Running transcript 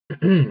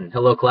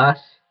Hello class,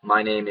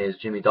 my name is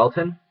Jimmy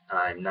Dalton.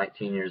 I'm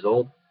 19 years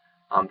old.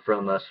 I'm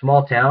from a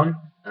small town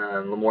in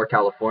Lemoore,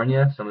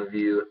 California. Some of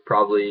you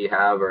probably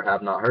have or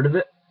have not heard of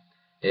it.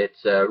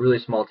 It's a really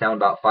small town,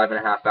 about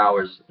 5.5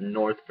 hours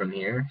north from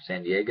here,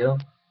 San Diego.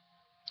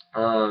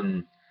 A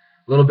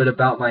little bit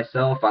about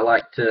myself. I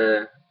like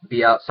to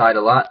be outside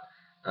a lot.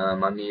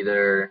 I'm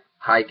either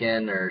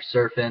hiking or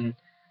surfing.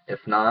 If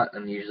not,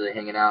 I'm usually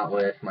hanging out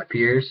with my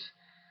peers.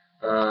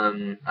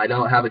 I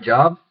don't have a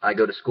job. I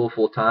go to school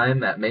full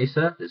time at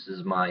Mesa. This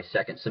is my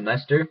second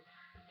semester,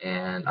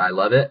 and I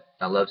love it.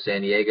 I love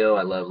San Diego.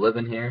 I love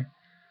living here.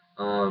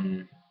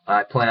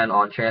 I plan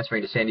on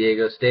transferring to San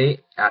Diego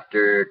State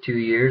after 2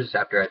 years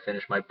after I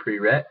finish my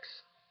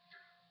prereqs.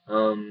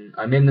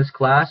 I'm in this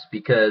class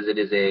because it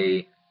is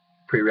a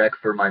prereq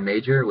for my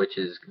major, which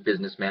is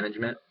business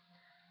management.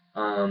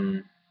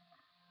 Um,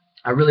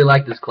 I really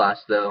like this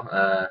class,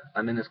 though.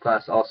 I'm in this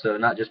class also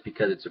not just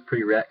because it's a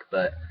prereq,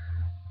 but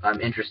I'm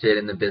interested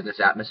in the business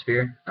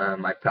atmosphere.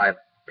 I have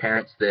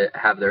parents that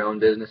have their own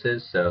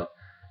businesses, so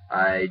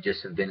I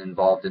just have been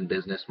involved in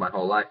business my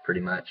whole life,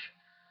 pretty much.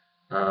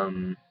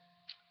 Um,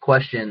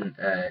 Question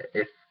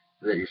if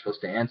that you're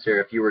supposed to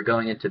answer: if you were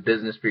going into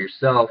business for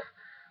yourself,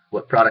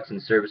 what products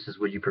and services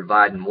would you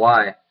provide and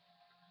why?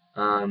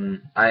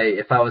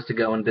 If I was to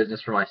go in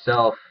business for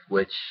myself,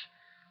 which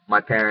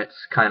my parents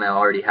kind of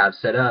already have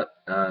set up,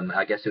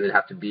 I guess it would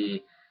have to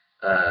be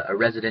a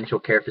residential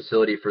care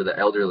facility for the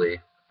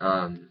elderly.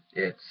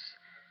 It's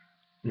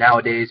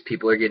nowadays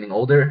people are getting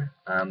older,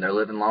 they're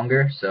living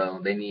longer, so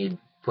they need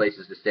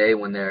places to stay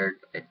when they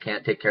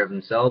can't take care of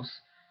themselves,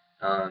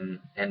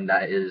 and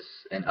that is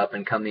an up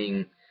and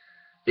coming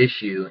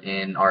issue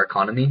in our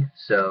economy.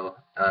 So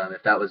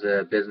if that was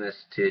a business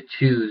to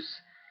choose,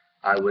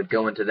 I would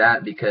go into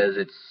that because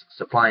it's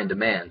supply and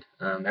demand.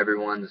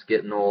 Everyone's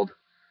getting old.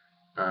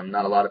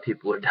 Not a lot of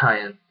people are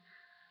dying,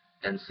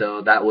 and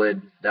so that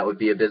would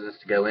be a business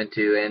to go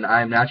into. And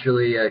I'm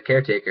naturally a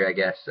caretaker, I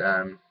guess.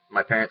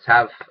 My parents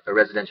have a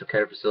residential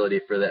care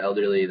facility for the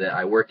elderly that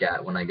I work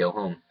at when I go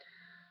home,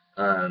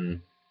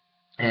 um,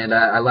 and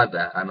I love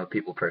that. I'm a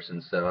people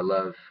person, so I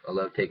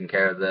love taking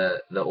care of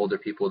the older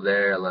people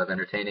there. I love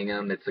entertaining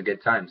them. It's a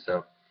good time.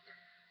 So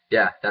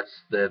yeah, that's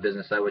the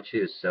business I would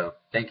choose. So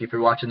thank you for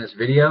watching this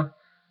video.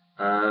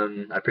 I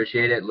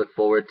appreciate it. Look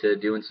forward to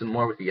doing some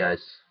more with you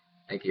guys.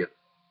 Thank you.